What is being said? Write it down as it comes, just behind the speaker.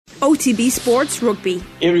OTB Sports Rugby.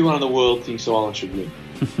 Everyone in the world thinks Ireland should win.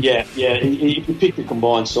 Yeah. If you pick the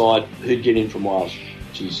combined side, who'd get in from Wales?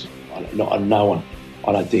 Jeez, no one,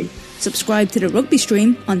 I don't think. Subscribe to the rugby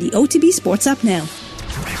stream on the OTB Sports app now.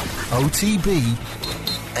 OTB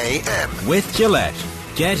AM. With Gillette.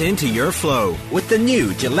 Get into your flow with the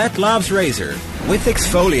new Gillette Labs Razor with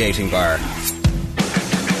exfoliating bar.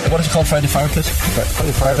 What is it called? Friday Fire Pit?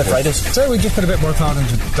 Fridays. So we just put a bit more thought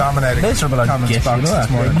into dominating miserable comments box this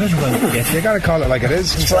morning. Miserable. You gotta call it like it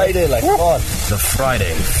is. It's Friday, like what? The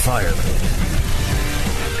Friday Fire Pit.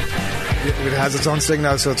 It has its own sting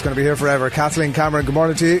now, so it's going to be here forever. Kathleen Cameron, good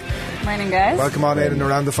morning to you. Morning, guys. Welcome on in and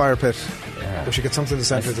around the fire pit. We should get something in the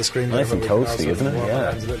centre of the screen. Nice and toasty, isn't it?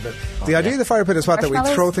 Yeah. The idea of the fire pit is what, that we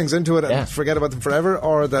throw things into it and Yeah. forget about them forever,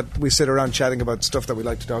 or that we sit around chatting about stuff that we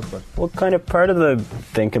like to talk about? Well, kind of part of the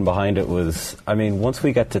thinking behind it was, I mean, once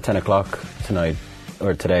we get to 10 o'clock tonight,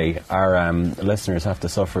 or today, our listeners have to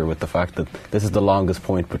suffer with the fact that this is the longest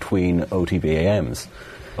point between OTBAMs.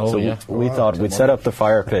 Oh, so yeah. we thought we'd set up the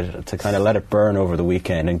fire pit to kind of let it burn over the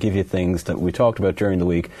weekend and give you things that we talked about during the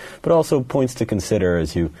week, but also points to consider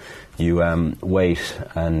as you wait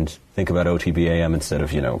and think about OTBAM instead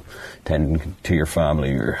of, tending to your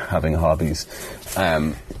family or having hobbies.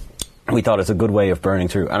 We thought it's a good way of burning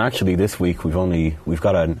through. And actually this week we've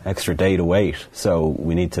got an extra day to wait, so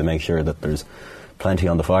we need to make sure that there's plenty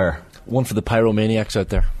on the fire. One for the pyromaniacs out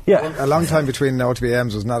there. Yeah. A long time between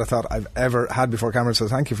OTBMs was not a thought I've ever had before, Cameron, so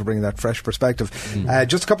thank you for bringing that fresh perspective.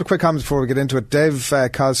 Just a couple of quick comments before we get into it. Dave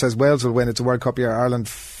Cos says Wales will win. It's a World Cup year. Ireland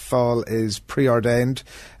fall is preordained.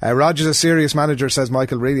 Roger's a serious manager, says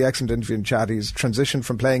Michael. Really excellent interview in chat. He's transitioned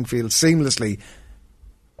from playing field seamlessly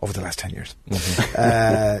over the last 10 years.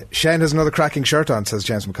 Shane has another cracking shirt on, says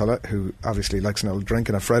James McCullough, who obviously likes an old drink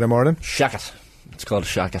on a Friday morning. Shacket. It's called a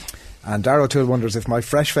shacket. And Darrow Toole wonders if my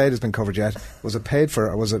fresh fade has been covered yet. Was it paid for,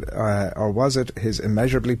 or was it his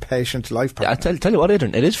immeasurably patient life partner? I tell you what,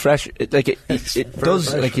 Adrian, it is fresh. It does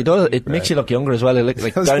fresh. It makes you look younger as well. Like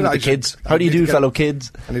down with the kids. How do you do, fellow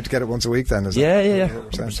kids? I need to get it once a week then, is it? Yeah.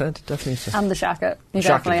 100%, definitely. And the shacket. You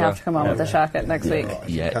definitely have to come on with the shacket next week.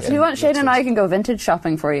 Yeah. If you want, Shane and I can go vintage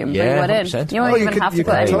shopping for you and bring one in. 100%. You won't even have to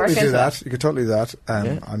put any work into it. You could totally do that.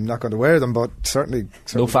 I'm not going to wear them, but certainly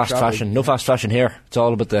no fast fashion. No fast fashion here. It's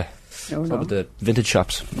all about the No. the vintage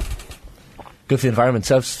shops. Good for the environment.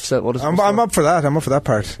 I'm up for that. I'm up for that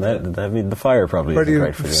part. I mean, the fire probably. Where do you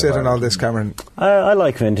great for sit in all this, Cameron? I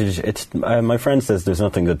like vintage. It's my friend says there's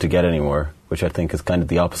nothing good to get anymore, which I think is kind of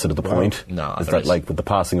the opposite of the point. No, is that like with the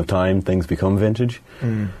passing of time, things become vintage.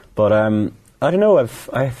 But I don't know.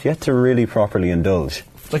 I've yet to really properly indulge.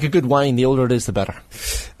 Like a good wine, the older it is, the better.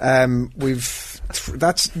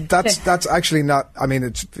 That's actually not. I mean,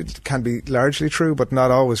 it can be largely true, but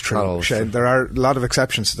not always true. Not always Shane. true. There are a lot of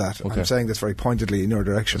exceptions to that. Okay. I'm saying this very pointedly in your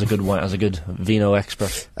direction. As a good wine, as a good vino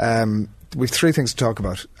expert. We've three things to talk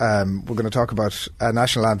about. We're going to talk about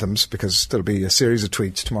national anthems, because there'll be a series of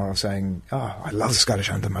tweets tomorrow saying, "Oh, I love the Scottish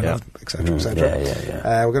anthem, I love it," etc.,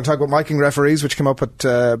 etc. We're going to talk about miking referees, which came up at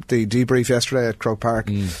the debrief yesterday at Croke Park,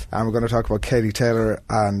 and we're going to talk about Katie Taylor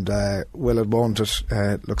and will it, won't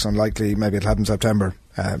it? Looks unlikely. Maybe it'll happen in September.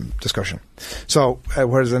 Discussion. So,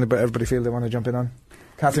 where does everybody feel they want to jump in on?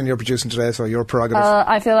 Kathleen, you're producing today, so your prerogative.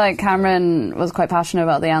 I feel like Cameron was quite passionate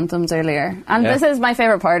about the anthems earlier. And this is my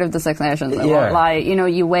favourite part of the Six Nations. I won't lie.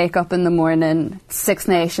 You wake up in the morning, Six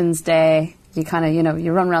Nations Day, you kind of,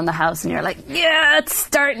 you run around the house and you're like, yeah, it's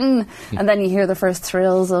starting. And then you hear the first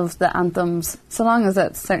thrills of the anthems, so long as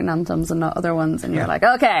it's certain anthems and not other ones. And you're like,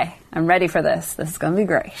 okay, I'm ready for this. This is going to be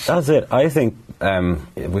great. That's it. I think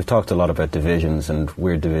we've talked a lot about divisions and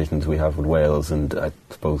weird divisions we have with Wales, and I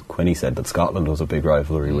suppose Quinny said that Scotland was a big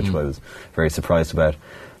rivalry, which I was very surprised about.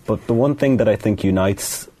 But the one thing that I think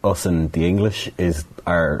unites us and the English is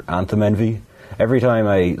our anthem envy. Every time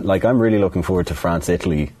I'm really looking forward to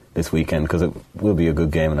France-Italy this weekend, because it will be a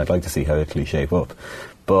good game and I'd like to see how Italy shape up.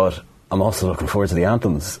 But I'm also looking forward to the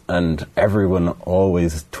anthems, and everyone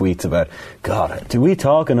always tweets about, God, do we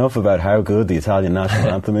talk enough about how good the Italian national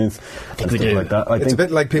anthem is? I think we do. Like that. It's a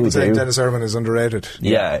bit like people saying Dennis Irwin is underrated.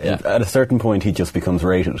 Yeah, at a certain point he just becomes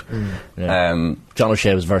rated. John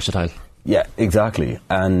O'Shea was versatile. Yeah, exactly.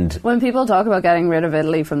 And when people talk about getting rid of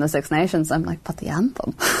Italy from the Six Nations, I'm like, but the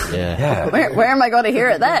anthem. Yeah. Where am I going to hear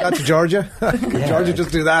it then? That's Georgia. Could Georgia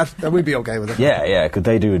just do that? Then we'd be okay with it. Yeah. Could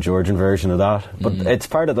they do a Georgian version of that? But it's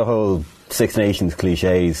part of the whole Six Nations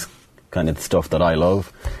cliches kind of stuff that I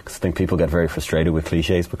love, because I think people get very frustrated with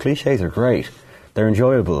cliches, but cliches are great. They're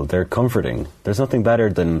enjoyable. They're comforting. There's nothing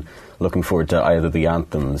better than looking forward to either the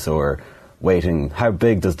anthems or waiting. How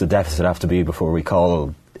big does the deficit have to be before we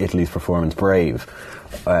call Italy's performance brave.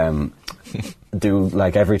 Do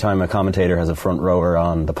like every time a commentator has a front rower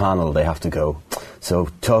on the panel, they have to go, so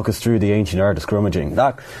talk us through the ancient art of scrummaging.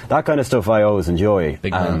 That kind of stuff I always enjoy.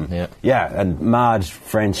 Big man, and mad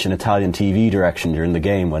French and Italian TV direction during the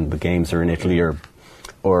game when the games are in Italy or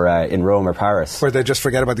in Rome or Paris, where they just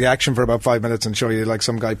forget about the action for about 5 minutes and show you like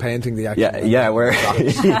some guy painting the action.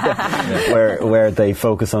 Where they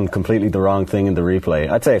focus on completely the wrong thing in the replay.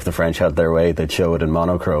 I'd say if the French had their way, they'd show it in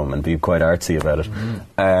monochrome and be quite artsy about it.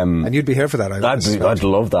 And you'd be here for that. I'd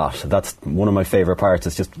love that. That's one of my favourite parts.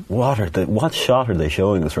 It's just what shot are they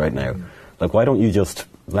showing us right now? Like, why don't you just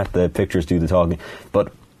let the pictures do the talking?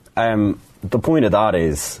 But the point of that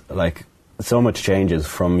is, like, so much changes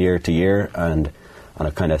from year to year. And on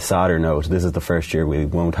a kind of sadder note, this is the first year we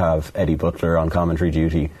won't have Eddie Butler on commentary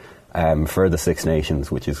duty for the Six Nations,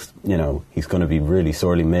 which is, he's going to be really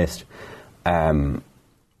sorely missed. But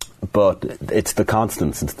it's the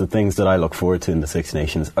constants, it's the things that I look forward to in the Six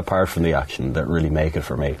Nations, apart from the action, that really make it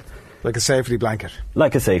for me. Like a safety blanket.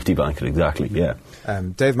 Like a safety blanket, exactly, yeah.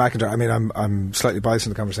 Dave McIntyre, I mean, I'm slightly biased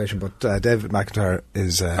in the conversation, but David McIntyre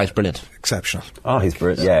is he's brilliant. Exceptional. Oh, he's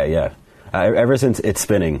brilliant, yeah. Ever since It's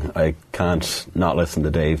Spinning, I can't not listen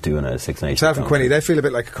to Dave doing a Six Nations. Self and Quinny, they feel a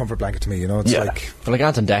bit like a comfort blanket to me, It's like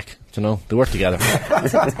Ant and Dec, they work together.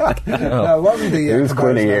 No, wasn't the who's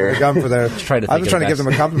Quinny here? I was trying to give them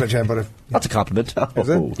a compliment, Shane, but that's a compliment. Is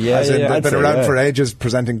it? Yeah, they've been around for ages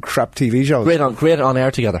presenting crap TV shows. Great on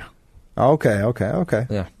air together. Okay.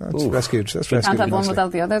 Yeah. That's rescued. Can't have one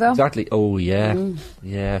without the other, though. Exactly. Oh, yeah.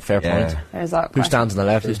 Yeah, fair point. There's that who stands on the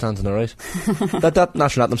left, who stands on the right? that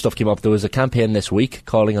national anthem stuff came up. There was a campaign this week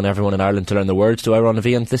calling on everyone in Ireland to learn the words to Iron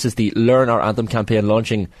Navian. This is the Learn Our Anthem campaign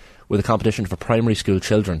launching with a competition for primary school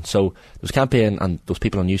children. So there was a campaign, and those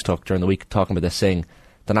people on News Talk during the week talking about this, saying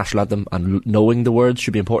the national anthem and knowing the words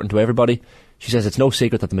should be important to everybody. She says it's no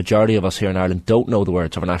secret that the majority of us here in Ireland don't know the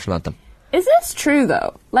words of our national anthem. Is this true,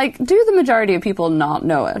 though? Like, do the majority of people not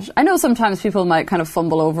know it? I know sometimes people might kind of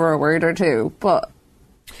fumble over a word or two, but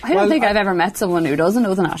I don't think I've ever met someone who doesn't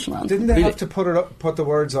know the national anthem. Didn't they have to put the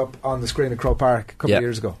words up on the screen at Croke Park a couple of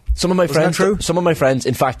years ago? Some of my friends,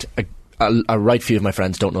 in fact, a right few of my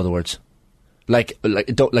friends don't know the words. They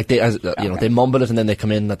mumble it and then they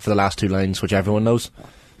come in for the last two lines, which everyone knows.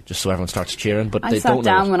 Just so everyone starts cheering, but they don't know. I sat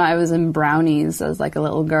down when I was in Brownies as like a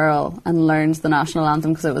little girl and learned the national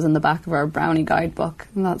anthem because it was in the back of our Brownie guidebook,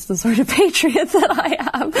 and that's the sort of patriot that I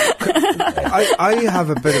am. I have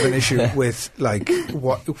a bit of an issue with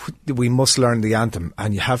what we must learn the anthem,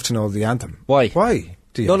 and you have to know the anthem. Why? Why?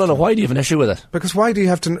 No. Why do you have an issue with it? Because why do you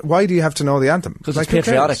have to know the anthem? Because it's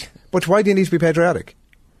patriotic. But why do you need to be patriotic?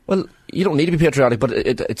 Well, you don't need to be patriotic, but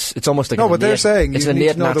it's almost like but they're saying you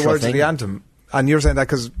need to know the words of the anthem. And you're saying that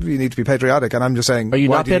because you need to be patriotic, and I'm just saying... Are you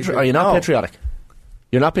not patriotic?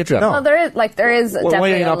 You're not patriotic? No, there is definitely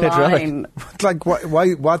why are you not patriotic?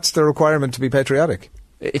 Why? What's the requirement to be patriotic?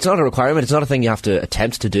 It's not a requirement. It's not a thing you have to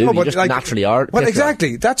attempt to do. You just naturally are. Well,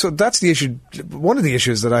 exactly. That's the issue. One of the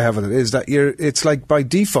issues that I have with it is that it's like by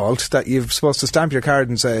default that you're supposed to stamp your card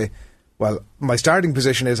and say, well, my starting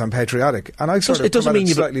position is I'm patriotic. And I it doesn't mean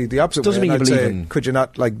slightly the opposite way. Mean you believe in... Could you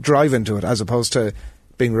not drive into it as opposed to...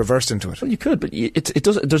 being reversed into it. Well, you could, but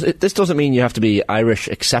this doesn't mean you have to be Irish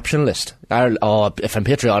exceptionalist. If I'm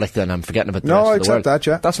patriotic, then I'm forgetting about the rest of the world. No, I accept that,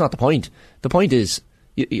 yeah. That's not the point. The point is,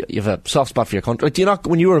 you have a soft spot for your country. Do you not,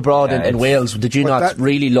 when you were abroad in Wales, did you not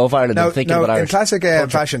really love Ireland and thinking about Irish? In classic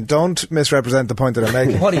fashion, don't misrepresent the point that I'm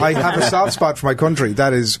making. I have a soft spot for my country,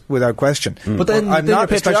 that is without question. But then I'm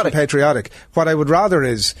not especially patriotic. What I would rather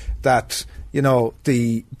is that,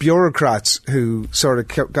 the bureaucrats who sort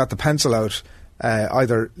of got the pencil out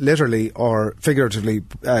either literally or figuratively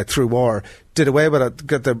through war, did away with it,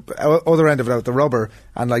 get the other end of it out, the rubber,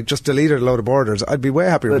 and just deleted a load of borders. I'd be way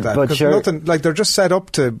happier with that. Because nothing, they're just set up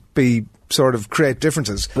to be sort of create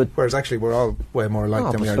differences, whereas actually we're all way more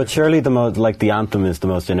alike than we are. But surely the anthem is the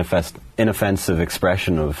most inoffensive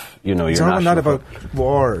expression of your national. It's not about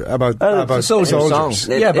war, about soldiers.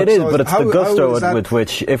 It is, but it's the gusto with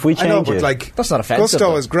which if we change it, that's not offensive.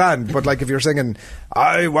 Gusto is grand, but if you're singing,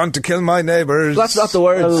 "I want to kill my neighbours," that's not the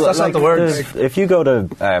words. That's not the words. If you go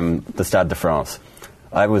to the Stade de France,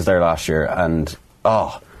 I was there last year, and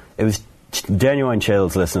it was genuine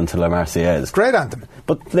chills listening to La Marseillaise. Great anthem.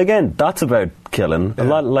 But again, that's about killing. A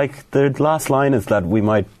lot, the last line is that we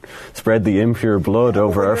might spread the impure blood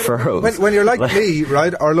over our furrows. When you're like me,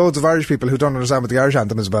 right, or loads of Irish people who don't understand what the Irish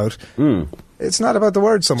anthem is about, it's not about the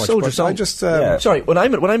words so much. I just sorry, when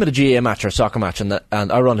I'm at a GAA match or a soccer match and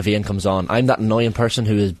Iron Navian comes on, I'm that annoying person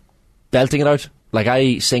who is belting it out Like,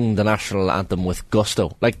 I sing the national anthem with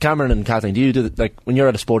gusto. Like, Cameron and Kathleen, do you do like when you're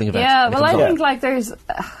at a sporting event? Yeah, well, I think like there's,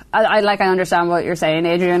 I understand what you're saying,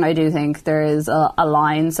 Adrian. I do think there is a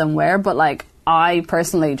line somewhere, but like I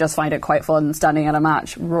personally just find it quite fun standing at a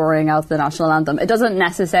match roaring out the national anthem. It doesn't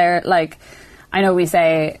necessarily, like, I know we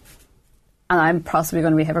say, and I'm possibly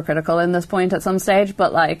going to be hypocritical in this point at some stage,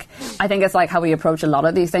 but like I think it's like how we approach a lot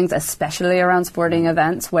of these things, especially around sporting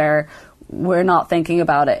events, where we're not thinking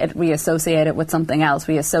about it. We associate it with something else.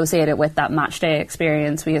 We associate it with that match day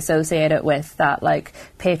experience. We associate it with that like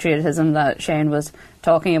patriotism that Shane was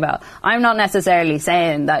talking about. I'm not necessarily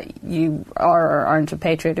saying that you are or aren't a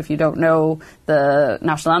patriot if you don't know the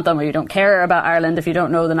national anthem, or you don't care about Ireland if you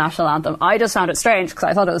don't know the national anthem. I just found it strange because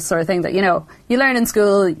I thought it was the sort of thing that, you know, you learn in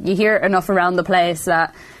school, you hear it enough around the place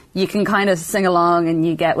that you can kind of sing along and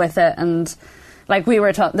you get with it. And like we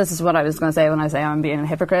were this is what I was going to say when I say I'm being a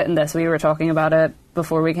hypocrite in this. We were talking about it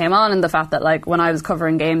before we came on, and the fact that like when I was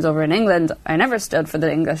covering games over in England, I never stood for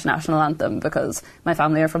the English national anthem because my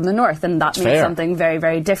family are from the north, and that means something very,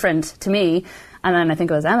 very different to me. And then I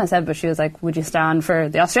think it was Emma said, but she was like, would you stand for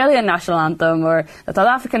the Australian national anthem or the South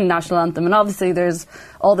African national anthem? And obviously there's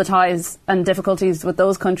all the ties and difficulties with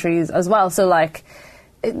those countries as well. So like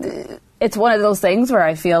it's one of those things where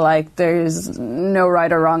I feel like there's no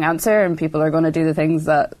right or wrong answer, and people are going to do the things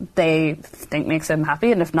that they think makes them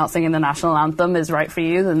happy. And if not singing the national anthem is right for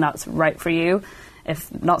you, then that's right for you.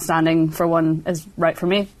 If not standing for one is right for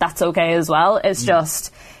me, that's okay as well. It's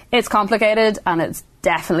just, it's complicated, and it's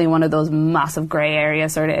definitely one of those massive grey area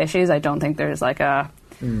sort of issues. I don't think there's like a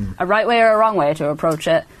right way or a wrong way to approach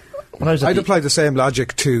it. I'd apply the same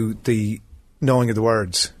logic to the knowing of the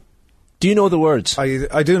words. Do you know the words?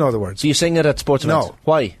 I do know the words. Do you sing it at sports events? No.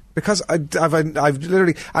 Why? Because I've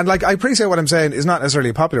literally, and like I appreciate what I'm saying is not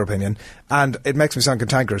necessarily a popular opinion, and it makes me sound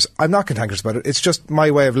cantankerous. I'm not cantankerous about it. It's just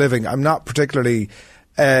my way of living. I'm not particularly.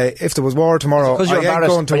 If there was war tomorrow, I ain't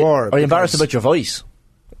going to war. Are you embarrassed about your voice?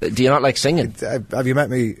 Do you not like singing? Have you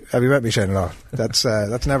met me, Shane? No, that's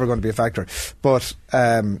never going to be a factor. But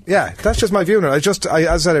yeah, that's just my view on it. As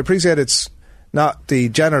I said, I appreciate it's not the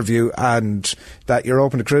general view, and that you're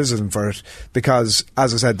open to criticism for it, because,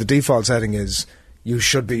 as I said, the default setting is you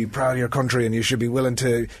should be proud of your country and you should be willing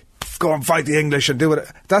to go and fight the English and do it.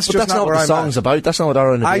 That's not what the song's about. That's not what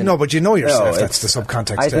Ireland. I know, but you know yourself. That's the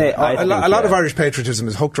subcontext. A lot of Irish patriotism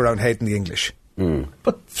is hooked around hating the English.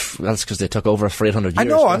 But that's because they took over for 800 years. I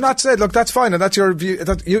know, I'm not saying, look, that's fine, and that's your view.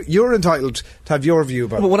 You're entitled to have your view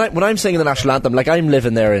about it. But when I'm singing the national anthem, like I'm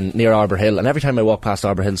living there near Arbor Hill, and every time I walk past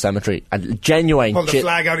Arbor Hill Cemetery, and genuine pull the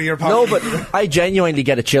flag out of your pocket. No, but I genuinely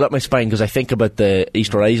get a chill up my spine because I think about the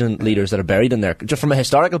East Horizon leaders that are buried in there, just from a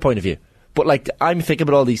historical point of view. But like, I'm thinking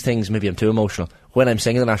about all these things, maybe I'm too emotional, when I'm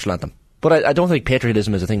singing the national anthem. But I don't think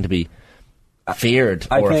patriotism is a thing to be feared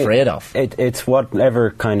or afraid of. It's whatever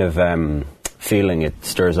kind of feeling it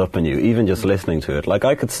stirs up in you, even just listening to it. Like,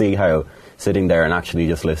 I could see how sitting there and actually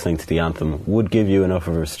just listening to the anthem would give you enough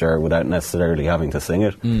of a stir without necessarily having to sing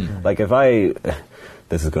it. Like, if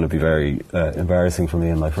this is going to be very embarrassing for me,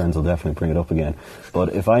 and my friends will definitely bring it up again,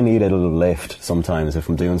 but if I need a little lift sometimes, if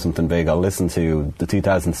I'm doing something big, I'll listen to the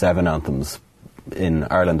 2007 anthems in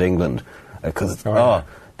Ireland, England, because that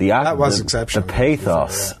was exceptional. The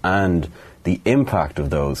pathos and the impact of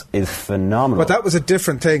those is phenomenal. But that was a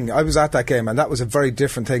different thing. I was at that game, and that was a very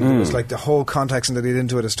different thing. It was like the whole context and that lead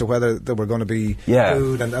into it as to whether there were going to be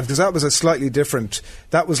food, and because that was a slightly different.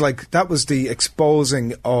 That was the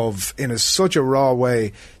exposing of, in such a raw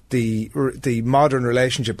way, the modern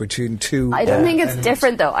relationship between two. I don't think it's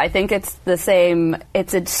different, though. I think it's the same.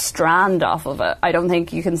 It's a strand off of it. I don't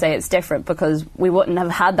think you can say it's different, because we wouldn't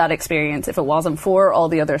have had that experience if it wasn't for all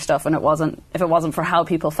the other stuff, and if it wasn't for how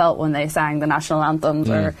people felt when they sang the national anthems,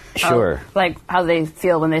 or how they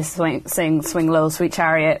feel when they sing "Swing Low, Sweet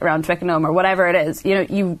Chariot" around Twickenham, or whatever it is. You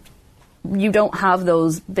know, you don't have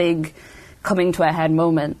those big coming to a head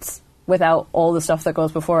moments without all the stuff that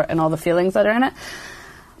goes before it and all the feelings that are in it.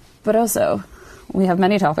 But also, we have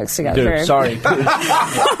many topics to get through. Sorry.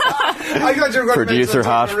 I thought you were going Producer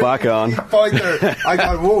Hash back on. I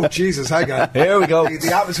got, whoa, Jesus, hang on. Here we go.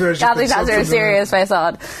 The atmosphere is just... Kathleen has her serious face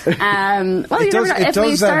on. Well, you never know. If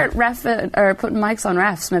we start or putting mics on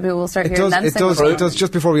refs, maybe we'll start hearing them sing. It does,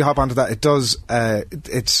 just before we hop onto that, it does,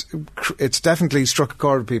 it's definitely struck a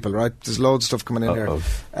chord with people, right? There's loads of stuff coming in here.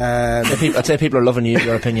 I'd say people are loving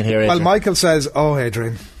your opinion here, Adrian. Well, Michael says, oh,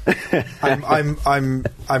 Adrian...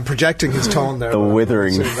 I'm projecting his tone there. The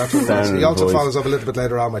withering sound. He also follows up a little bit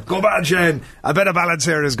later on with, "Go on, Shane, a bit of balance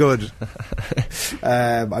here is good."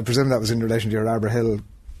 I presume that was in relation to your Arbor Hill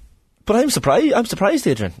But I'm surprised,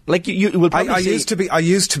 Adrian. Like you will probably I used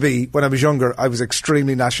to be when I was younger. I was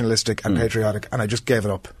extremely nationalistic and patriotic, and I just gave it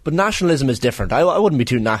up. But nationalism is different. I wouldn't be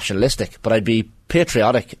too nationalistic, but I'd be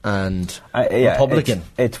patriotic and Republican.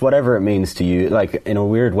 It's whatever it means to you. Like, in a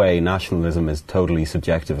weird way, nationalism is totally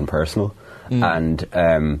subjective and personal, and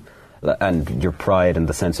your pride and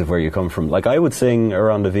the sense of where you come from. Like, I would sing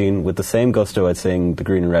Around the Veen with the same gusto I'd sing The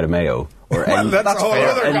Green and Red of Mayo. Or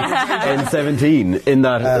N17. In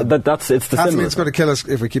that, it's the similar. It's going to kill us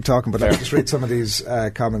if we keep talking. But let me just read some of these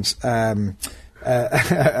comments. Aaron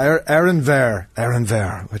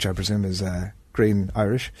Ver, which I presume is Green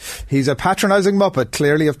Irish. He's a patronising muppet,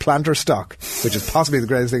 clearly of planter stock, which is possibly the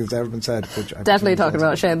greatest thing that's ever been said. Which definitely talking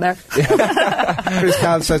about Shane there. Chris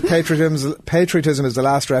Cal says patriotism is the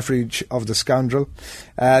last refuge of the scoundrel.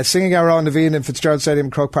 Singing Around the Veen in Fitzgerald Stadium,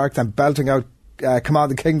 Croke Park, then belting out Come On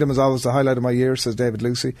the Kingdom is always the highlight of my year, says David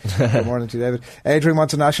Lucy. Good morning to you, David. Adrian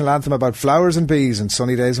wants a national anthem about flowers and bees and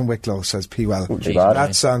sunny days in Wicklow, says P. Well.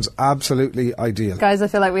 That sounds absolutely ideal. Guys, I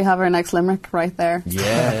feel like we have our next limerick right there.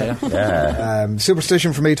 Yeah.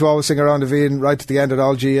 Superstition for me to always sing Around the Veen right to the end at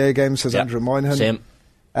all GAA games, says Andrew Moynihan. Same.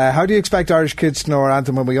 How do you expect Irish kids to know our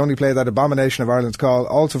anthem when we only play that abomination of Ireland's Call?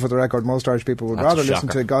 Also, for the record, most Irish people would rather listen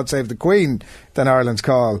to God Save the Queen than Ireland's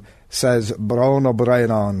Call, says Brón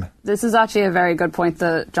O'Brien. This is actually a very good point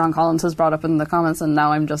that John Collins has brought up in the comments, and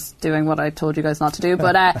now I'm just doing what I told you guys not to do.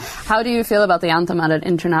 But how do you feel about the anthem at an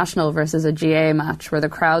international versus a GAA match, where the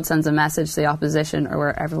crowd sends a message to the opposition, or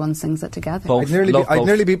where everyone sings it together? I'd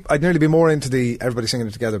nearly be more into the everybody singing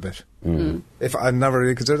it together bit. If I've never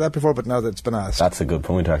really considered that before, but now that it's been asked, that's a good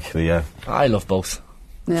point, actually. Yeah, I love both.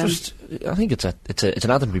 Yeah. I think it's an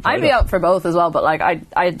anthem to be proud of. I'd be up for both as well, but like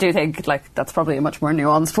I do think like that's probably a much more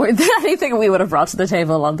nuanced point than anything we would have brought to the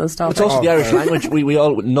table on this topic. It's also the Irish language.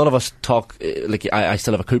 None of us talk like I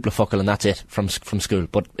still have a cúpla focal and that's it from school.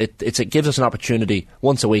 But it gives us an opportunity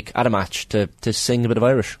once a week at a match to sing a bit of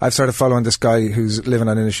Irish. I've started following this guy who's living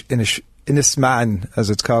on Innisman,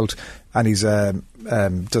 as it's called, and he's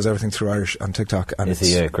does everything through Irish on TikTok. And is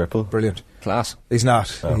he a cripple? Brilliant. Class. He's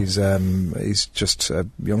not. Oh. He's just a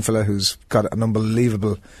young fella who's got an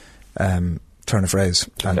unbelievable turn of phrase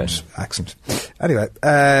and accent. Anyway,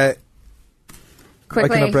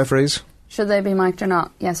 quickly, miking up referees. Should they be mic'd or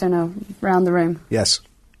not? Yes or no? Round the room. Yes.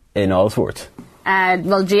 In all sports.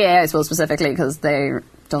 Well, GAA I suppose specifically, because they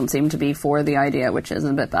don't seem to be for the idea, which is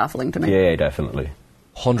a bit baffling to me. GAA definitely.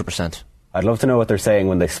 100%. I'd love to know what they're saying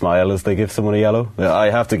when they smile as they give someone a yellow. I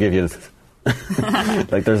have to give you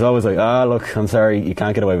like there's always like, look, I'm sorry, you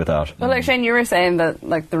can't get away with that. Well, like Shane, you were saying that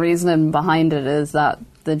like the reasoning behind it is that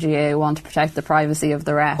the GAA want to protect the privacy of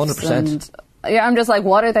the refs. 100%. And I'm just like,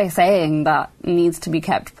 what are they saying that needs to be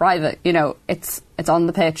kept private? You know, it's on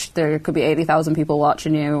the pitch, there could be 80,000 people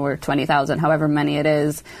watching you, or 20,000, however many it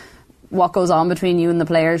is. What goes on between you and the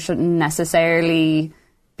players shouldn't necessarily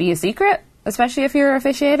be a secret, especially if you're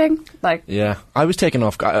officiating. Yeah, I was taken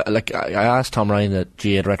off. I asked Tom Ryan, the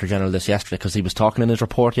GAA Director General, this yesterday, because he was talking in his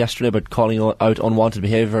report yesterday about calling out unwanted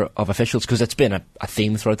behaviour of officials, because it's been a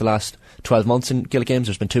theme throughout the last 12 months in Gaelic games.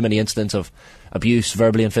 There's been too many incidents of abuse,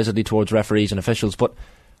 verbally and physically, towards referees and officials. But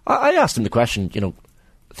I asked him the question,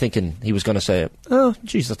 thinking he was going to say, "Oh,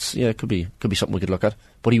 geez, that's could be something we could look at."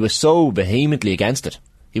 But he was so vehemently against it.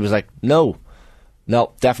 He was like, "No,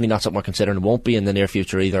 definitely not something we're considering. It won't be in the near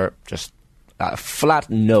future either. Just." Flat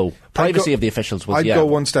no. Privacy of the officials was. I'd go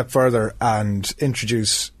one step further and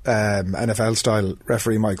introduce NFL-style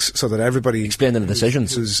referee mics so that everybody explaining the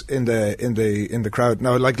decisions who's in the crowd.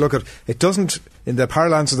 Now, look at it. Doesn't, in the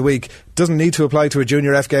parlance of the week, doesn't need to apply to a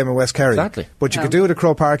junior F game in West Kerry. Exactly. But you could do it at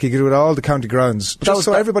Croke Park. You could do it at all the county grounds, just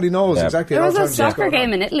so everybody knows exactly. There was a soccer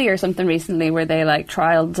game in Italy or something recently where they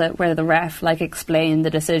trialed it, where the ref explained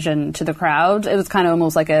the decision to the crowd. It was kind of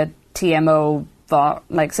almost like a TMO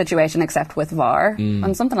situation, except with VAR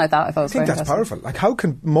and something like that. I think that's powerful. How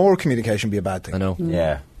can more communication be a bad thing? I know.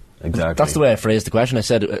 Yeah, exactly. That's the way I phrased the question. I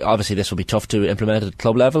said obviously this will be tough to implement at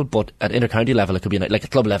club level, but at inter-county level it could be like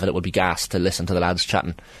at club level it would be gas to listen to the lads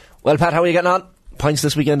chatting. Well, Pat, how are you getting on? Points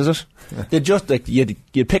this weekend, is it? Yeah. They'd just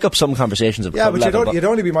you'd pick up some conversations at club level. You'd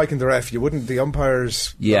only be micing the ref. You wouldn't the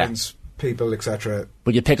umpires, lines, people, etc.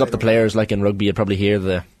 But you'd pick up the players, like in rugby. You'd probably hear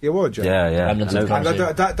the. You would, yeah. And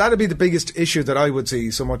that'd be the biggest issue that I would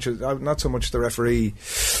see. So much, not so much the referee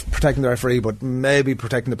protecting the referee, but maybe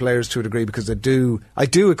protecting the players to a degree, because I do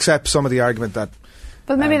accept some of the argument that.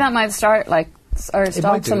 But maybe that might start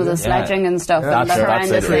stop some of the sledging and stuff, and the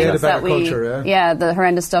horrendous things that the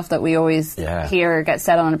horrendous stuff that we always hear gets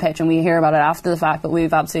said on a pitch, and we hear about it after the fact, but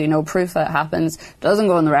we've absolutely no proof that it happens. Doesn't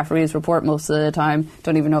go in the referee's report most of the time.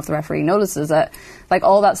 Don't even know if the referee notices it. Like,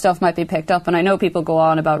 all that stuff might be picked up, and I know people go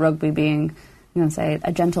on about rugby being, say,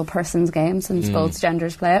 a gentle person's game, since both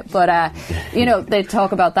genders play it. But, they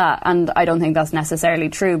talk about that, and I don't think that's necessarily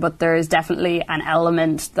true, but there is definitely an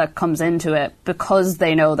element that comes into it because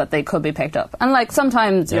they know that they could be picked up. And, like,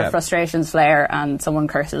 sometimes your frustrations flare and someone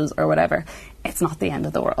curses or whatever. It's not the end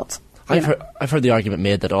of the world. I've heard the argument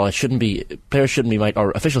made that players shouldn't be mic'd,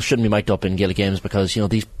 or officials shouldn't be mic'd up in Gaelic games because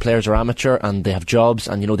these players are amateur and they have jobs,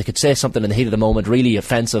 and they could say something in the heat of the moment really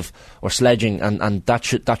offensive or sledging, and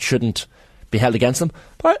that shouldn't be held against them.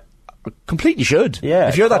 But completely should. Yeah,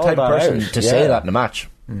 if you're that type of person to say that in a match,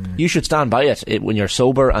 you should stand by it when you're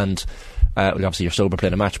sober and. Obviously you're sober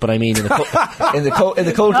playing a match, but I mean in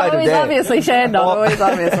the cold light of day. Obviously, Shane. Not always,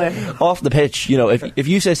 obviously. Off the pitch, if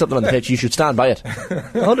you say something on the pitch, you should stand by it.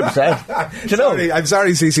 100%. I'm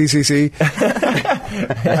sorry, CCCC.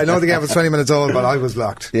 I know the game was 20 minutes old, but I was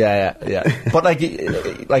blocked. Yeah. But like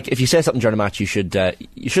if you say something during a match, you shouldn't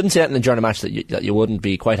say it during a match that you wouldn't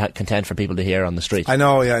be quite content for people to hear on the street. I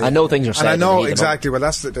know, yeah. I know things are said. And I know exactly. Well,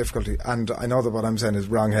 that's the difficulty, and I know that what I'm saying is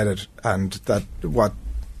wrong-headed, and that what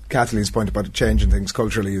Kathleen's point about changing things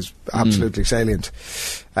culturally is absolutely salient.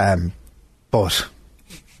 But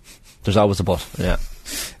there's always a but, yeah.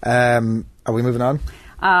 Are we moving on?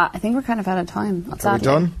 I think we're kind of out of time. Are we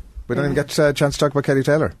done? We don't even get a chance to talk about Katie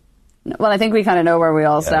Taylor. Well, I think we kind of know where we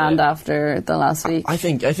all stand after the last week. I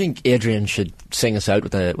think Adrian should sing us out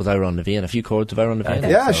with Iron Levine, a few chords of Iron Levine.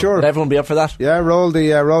 Yeah, sure. Would everyone be up for that? Yeah, roll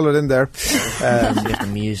it in there. Get the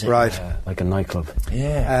music, right? Like a nightclub.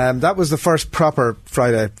 Yeah. That was the first proper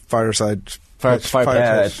Friday fireside.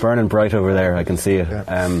 Yeah, it's burning bright over there. I can see it.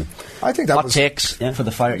 Yeah. I think that what was takes for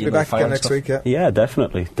the fire. Be back again next week. Yeah,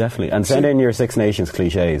 definitely. And send in your Six Nations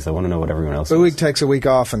cliches. I want to know what everyone else. The week takes a week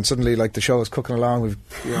off, and suddenly, like, the show is cooking along. We've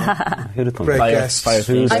great guests.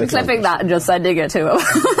 I'm clipping that and just sending it to him.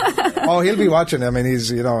 Oh, he'll be watching. I mean,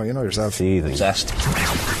 he's you know yourself. Obsessed.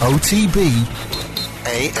 OTB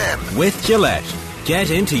AM with Gillette.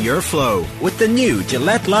 Get into your flow with the new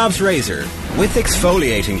Gillette Labs Razor with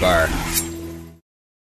exfoliating bar.